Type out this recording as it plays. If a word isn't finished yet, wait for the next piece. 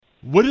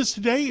With us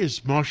today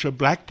is Marsha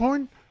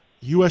Blackburn,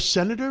 U.S.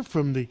 Senator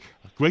from the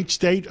great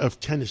state of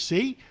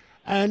Tennessee.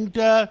 And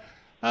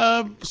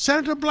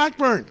Senator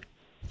Blackburn,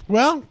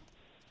 well,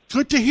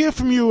 good to hear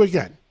from you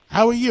again.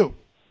 How are you?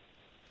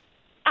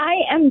 I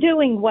am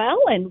doing well,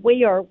 and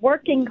we are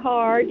working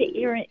hard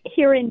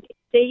here in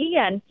D.C.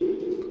 and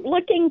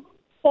looking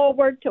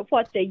forward to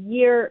what the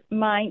year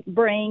might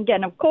bring,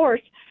 and of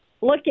course,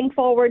 looking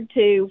forward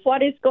to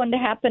what is going to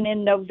happen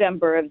in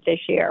November of this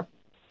year.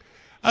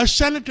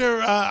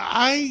 Senator,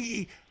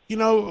 I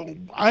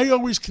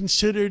always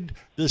considered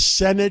the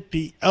Senate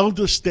the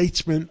elder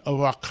statesman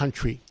of our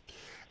country.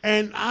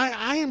 And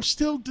I am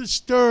still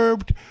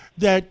disturbed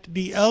that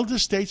the elder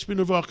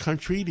statesmen of our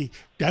country, the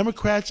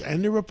Democrats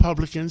and the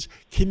Republicans,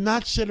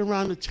 cannot sit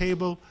around the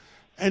table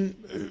and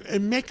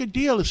make a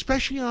deal,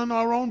 especially on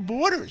our own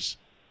borders.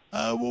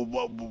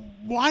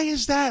 Why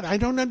is that? I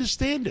don't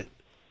understand it.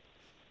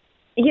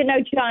 You know,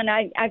 John,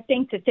 I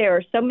think that there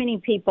are so many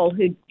people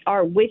who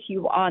are with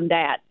you on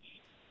that,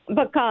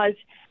 because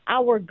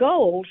our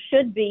goal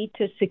should be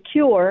to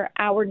secure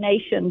our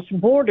nation's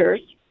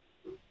borders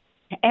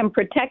and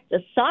protect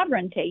the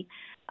sovereignty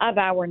of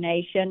our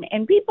nation.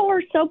 And people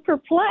are so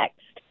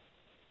perplexed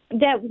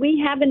that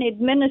we have an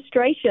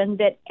administration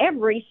that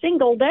every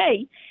single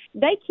day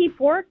they keep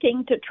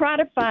working to try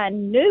to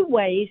find new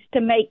ways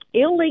to make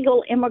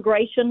illegal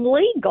immigration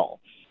legal.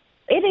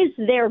 It is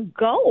their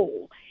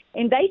goal.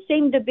 And they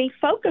seem to be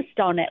focused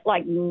on it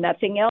like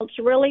nothing else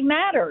really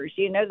matters.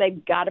 You know,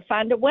 they've got to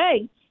find a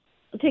way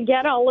to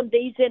get all of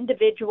these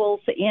individuals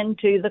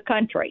into the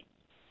country.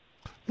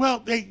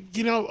 Well,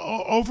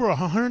 over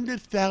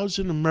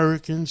 100,000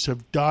 Americans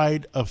have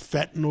died of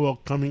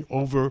fentanyl coming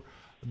over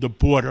the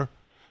border,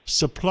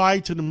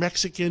 supplied to the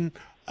Mexican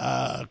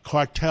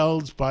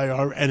cartels by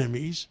our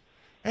enemies.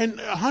 And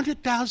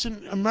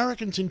 100,000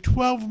 Americans in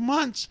 12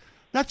 months.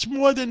 That's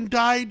more than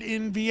died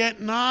in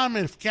Vietnam,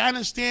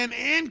 Afghanistan,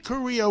 and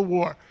Korea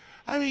War.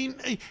 I mean,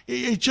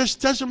 it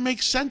just doesn't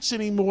make sense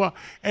anymore.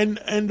 And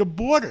the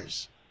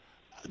borders,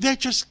 they're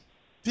just.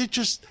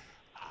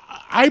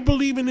 I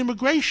believe in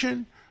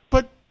immigration,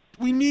 but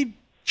we need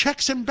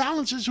checks and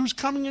balances. Who's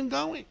coming and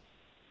going?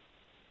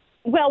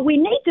 Well, we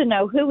need to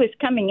know who is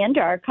coming into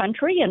our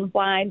country and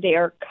why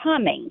they're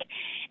coming,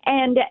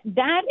 and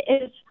that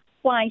is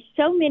why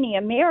so many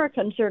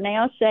Americans are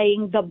now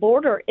saying the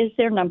border is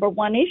their number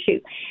one issue.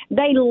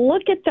 They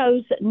look at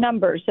those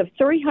numbers of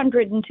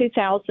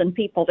 302,000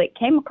 people that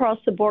came across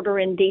the border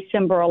in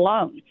December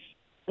alone.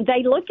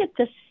 They look at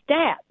the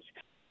stats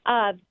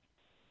of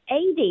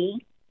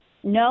 80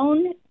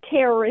 known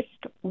terrorist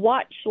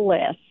watch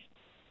lists,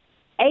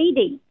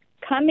 80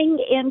 coming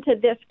into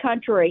this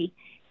country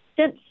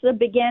since the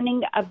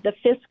beginning of the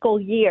fiscal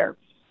year.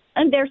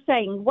 And they're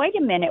saying, wait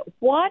a minute,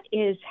 what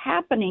is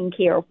happening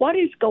here? What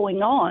is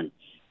going on?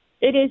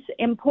 It is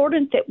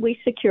important that we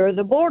secure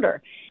the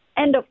border.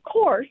 And of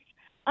course,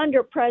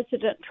 under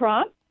President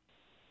Trump,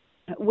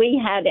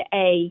 we had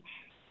a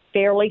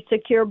fairly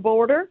secure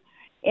border.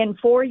 In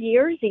 4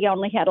 years, he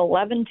only had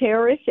 11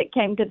 terrorists that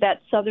came to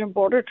that southern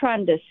border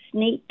trying to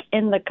sneak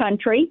in the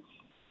country.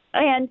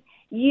 And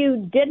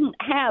you didn't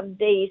have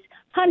these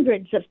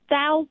hundreds of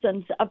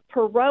thousands of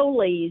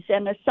parolees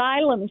and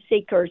asylum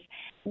seekers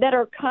that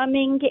are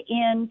coming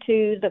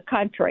into the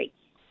country.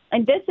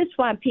 And this is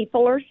why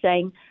people are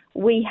saying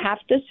we have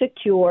to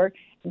secure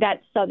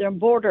that southern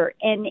border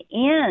and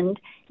end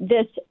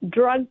this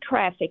drug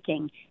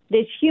trafficking,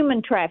 this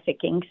human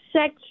trafficking,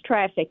 sex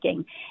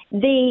trafficking,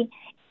 the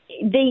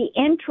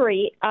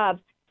entry of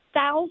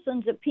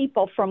thousands of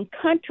people from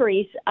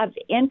countries of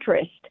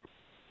interest,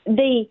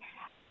 the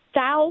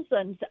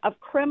thousands of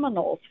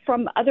criminals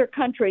from other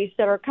countries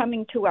that are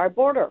coming to our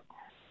border.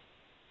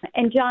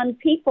 And, John,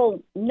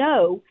 people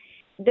know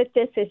that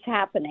this is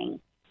happening,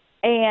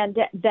 and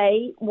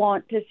they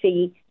want to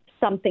see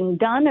something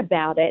done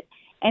about it.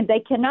 And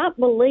they cannot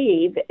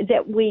believe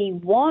that we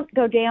won't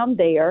go down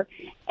there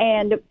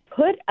and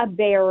put a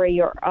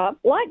barrier up,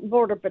 like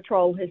Border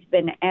Patrol has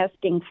been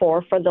asking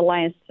for the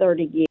last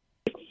 30 years,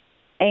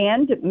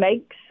 and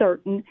make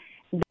certain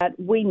that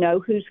we know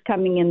who's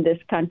coming in this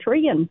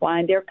country and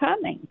why they're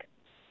coming.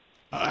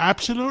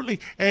 Absolutely.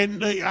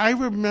 And I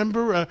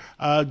remember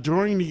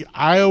during the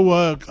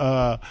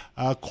Iowa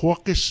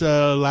caucus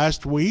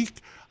last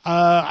week,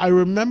 I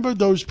remember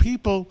those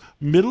people,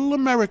 middle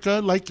America,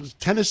 like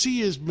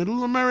Tennessee is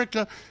middle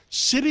America,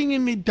 sitting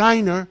in the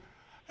diner,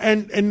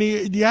 and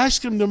they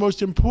asked them the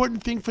most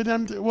important thing for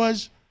them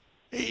was,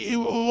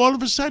 all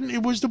of a sudden,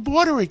 it was the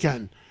border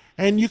again.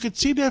 And you could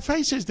see their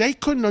faces. They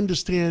couldn't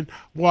understand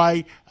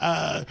why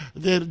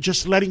they're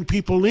just letting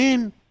people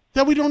in,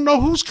 that we don't know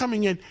who's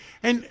coming in.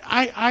 And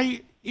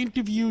I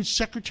interviewed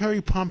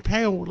Secretary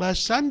Pompeo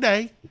last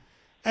Sunday,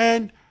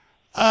 and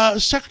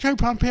Secretary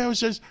Pompeo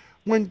says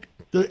when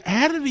the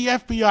head of the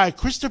FBI,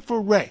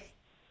 Christopher Wray,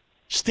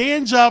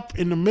 stands up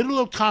in the middle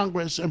of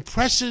Congress and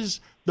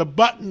presses the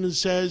button and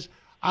says,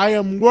 I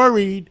am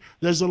worried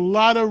there's a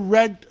lot of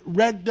red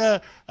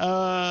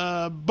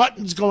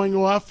buttons going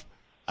off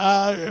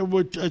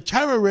with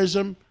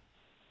terrorism,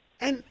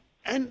 and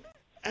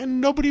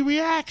and nobody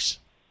reacts.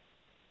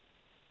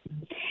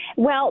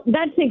 Well,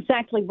 that's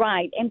exactly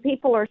right. And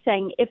people are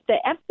saying if the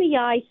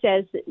FBI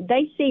says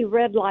they see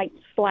red lights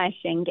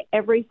flashing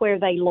everywhere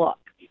they look,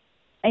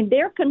 and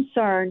they're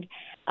concerned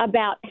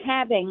about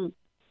having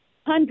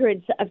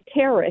hundreds of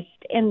terrorists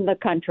in the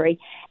country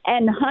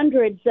and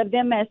hundreds of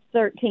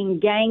MS-13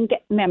 gang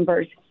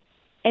members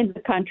in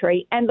the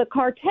country, and the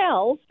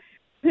cartels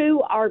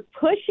who are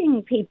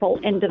pushing people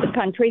into the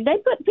country, they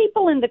put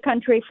people in the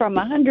country from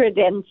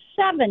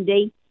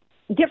 170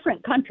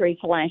 different countries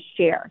last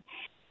year.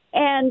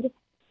 And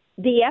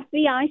the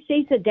FBI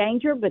sees a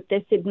danger, but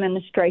this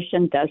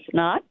administration does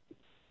not.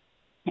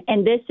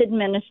 And this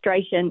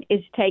administration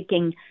is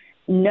taking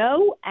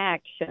no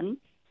action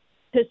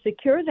to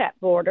secure that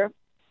border.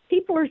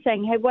 People are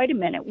saying, hey, wait a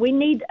minute, we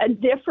need a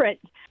different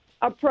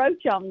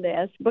approach on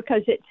this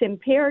because it's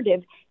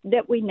imperative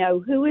that we know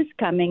who is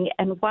coming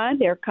and why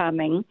they're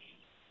coming,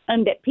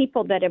 and that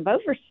people that have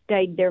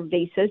overstayed their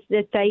visas,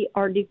 that they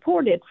are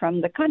deported from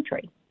the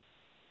country.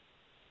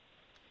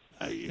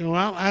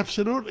 Well,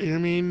 absolutely. I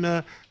mean,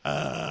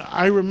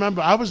 I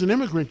remember I was an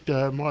immigrant,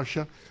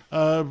 Marsha,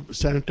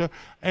 Senator,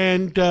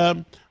 and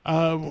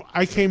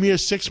I came here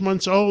 6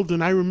 months old,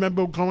 and I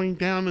remember going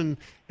down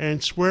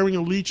and swearing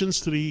allegiance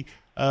to the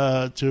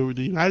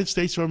United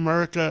States of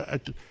America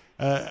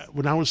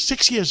when I was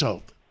 6 years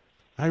old.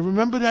 I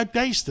remember that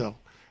day still,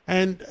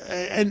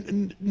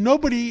 and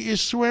nobody is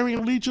swearing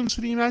allegiance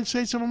to the United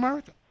States of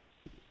America.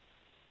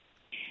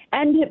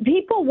 And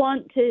people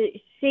want to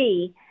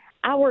see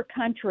our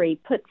country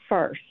put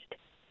first,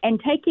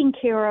 and taking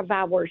care of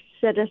our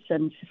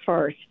citizens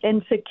first,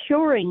 and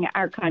securing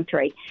our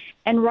country.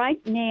 And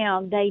right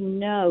now, they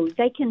know,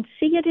 they can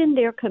see it in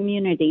their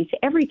communities.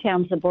 Every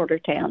town's a border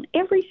town.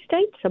 Every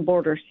state's a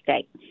border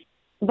state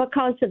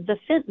because of the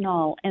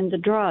fentanyl and the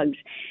drugs.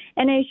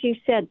 And as you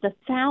said, the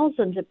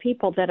thousands of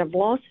people that have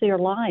lost their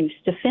lives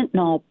to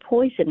fentanyl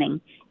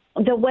poisoning,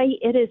 the way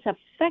it is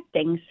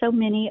affecting so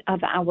many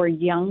of our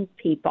young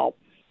people.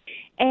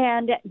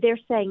 And they're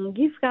saying,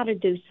 you've got to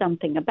do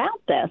something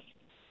about this.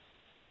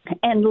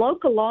 And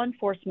local law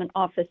enforcement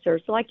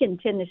officers, like in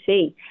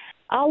Tennessee,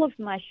 all of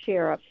my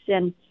sheriffs,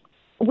 and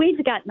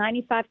we've got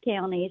 95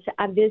 counties.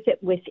 I visit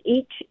with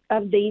each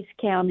of these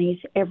counties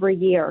every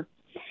year.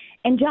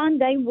 And, John,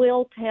 they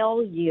will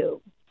tell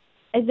you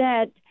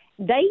that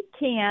they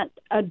can't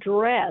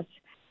address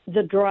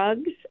the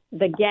drugs,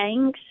 the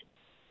gangs,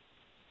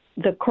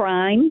 the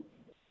crime,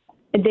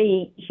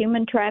 the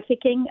human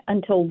trafficking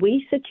until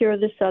we secure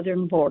the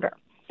southern border.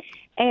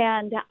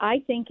 And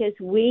I think as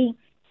we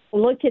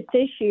look at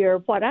this year,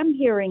 what I'm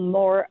hearing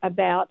more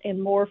about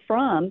and more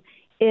from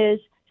is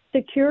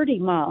security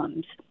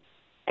moms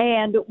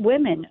and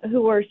women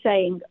who are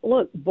saying,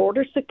 look,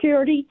 border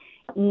security,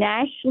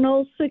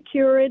 national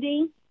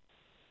security,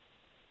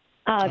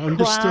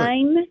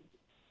 crime.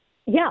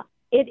 Yeah,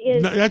 it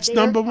is. That's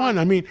number one.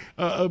 I mean,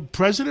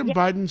 President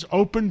Biden's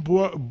open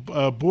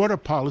border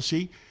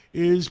policy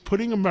is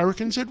putting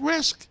Americans at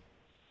risk.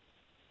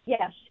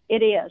 Yes,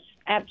 it is.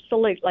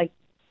 Absolutely.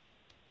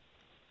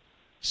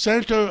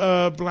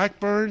 Senator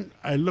Blackburn,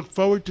 I look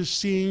forward to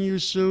seeing you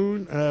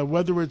soon,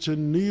 whether it's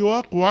in New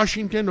York,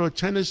 Washington, or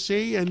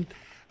Tennessee, and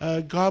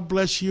God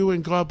bless you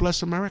and God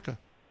bless America.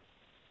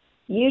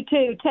 You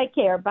too. Take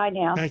care. Bye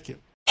now. Thank you.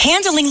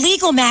 Handling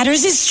legal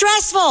matters is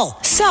stressful.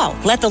 So,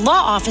 let the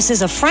law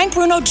offices of Frank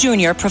Bruno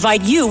Jr.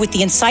 provide you with the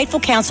insightful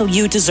counsel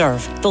you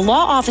deserve. The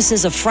law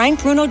offices of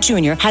Frank Bruno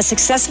Jr. has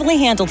successfully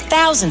handled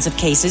thousands of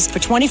cases for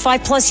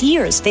 25 plus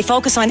years. They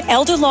focus on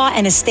elder law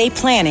and estate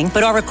planning,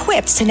 but are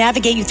equipped to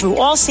navigate you through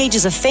all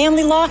stages of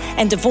family law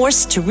and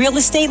divorce to real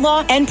estate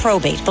law and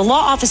probate. The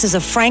law offices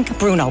of Frank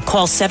Bruno.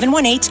 Call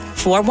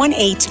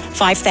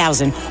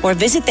 718-418-5000 or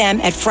visit them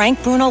at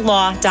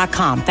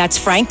frankbrunolaw.com. That's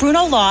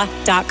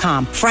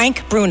frankbrunolaw.com.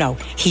 Frank Bruno.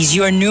 He's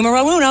your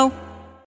numero uno.